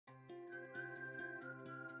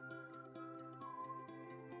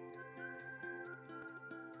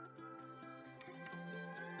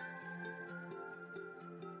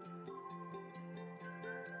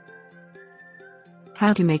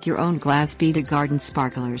How to make your own glass beaded garden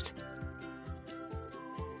sparklers.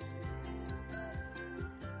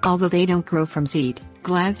 Although they don't grow from seed,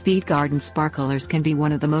 glass bead garden sparklers can be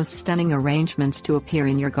one of the most stunning arrangements to appear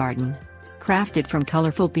in your garden. Crafted from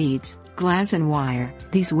colorful beads, glass and wire,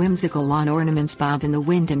 these whimsical lawn ornaments bob in the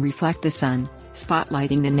wind and reflect the sun,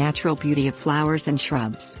 spotlighting the natural beauty of flowers and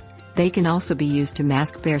shrubs. They can also be used to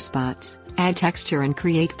mask bare spots, add texture and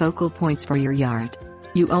create focal points for your yard.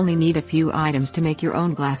 You only need a few items to make your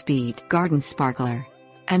own glass bead garden sparkler.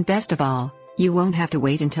 And best of all, you won't have to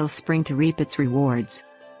wait until spring to reap its rewards.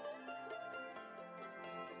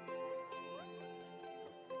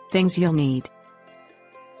 Things you'll need: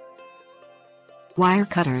 wire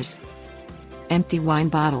cutters, empty wine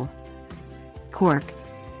bottle, cork,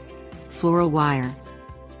 floral wire,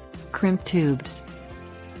 crimp tubes,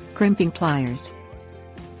 crimping pliers.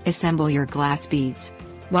 Assemble your glass beads.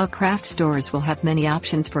 While craft stores will have many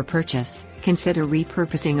options for purchase, consider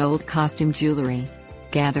repurposing old costume jewelry.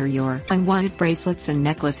 Gather your unwanted bracelets and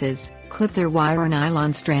necklaces, clip their wire or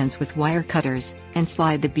nylon strands with wire cutters, and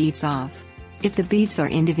slide the beads off. If the beads are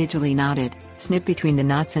individually knotted, snip between the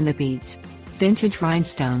knots and the beads. Vintage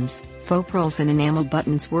rhinestones, faux pearls and enamel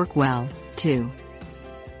buttons work well, too.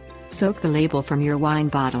 Soak the label from your wine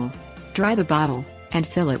bottle. Dry the bottle, and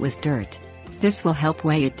fill it with dirt. This will help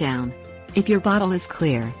weigh it down. If your bottle is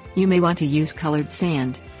clear, you may want to use colored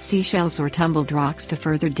sand, seashells or tumbled rocks to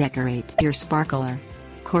further decorate your sparkler.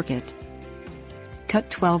 Cork it. Cut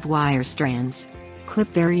 12 wire strands. Clip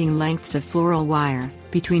varying lengths of floral wire,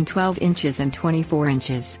 between 12 inches and 24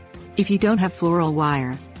 inches. If you don't have floral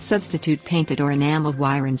wire, substitute painted or enameled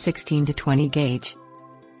wire in 16 to 20 gauge.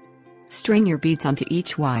 String your beads onto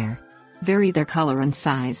each wire. Vary their color and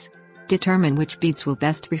size. Determine which beads will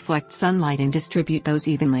best reflect sunlight and distribute those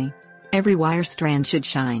evenly. Every wire strand should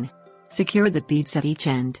shine. Secure the beads at each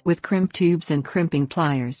end with crimp tubes and crimping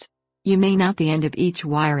pliers. You may knot the end of each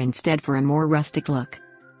wire instead for a more rustic look.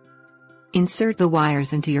 Insert the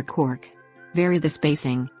wires into your cork. Vary the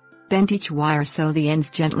spacing. Bend each wire so the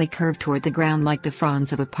ends gently curve toward the ground like the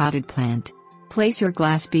fronds of a potted plant. Place your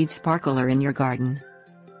glass bead sparkler in your garden.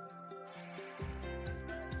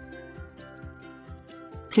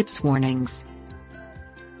 Tips: warnings.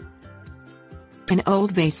 An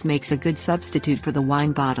old vase makes a good substitute for the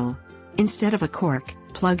wine bottle. Instead of a cork,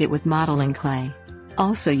 plug it with modeling clay.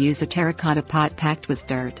 Also use a terracotta pot packed with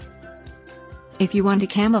dirt. If you want to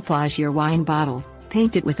camouflage your wine bottle,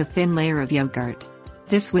 paint it with a thin layer of yogurt.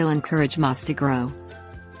 This will encourage moss to grow.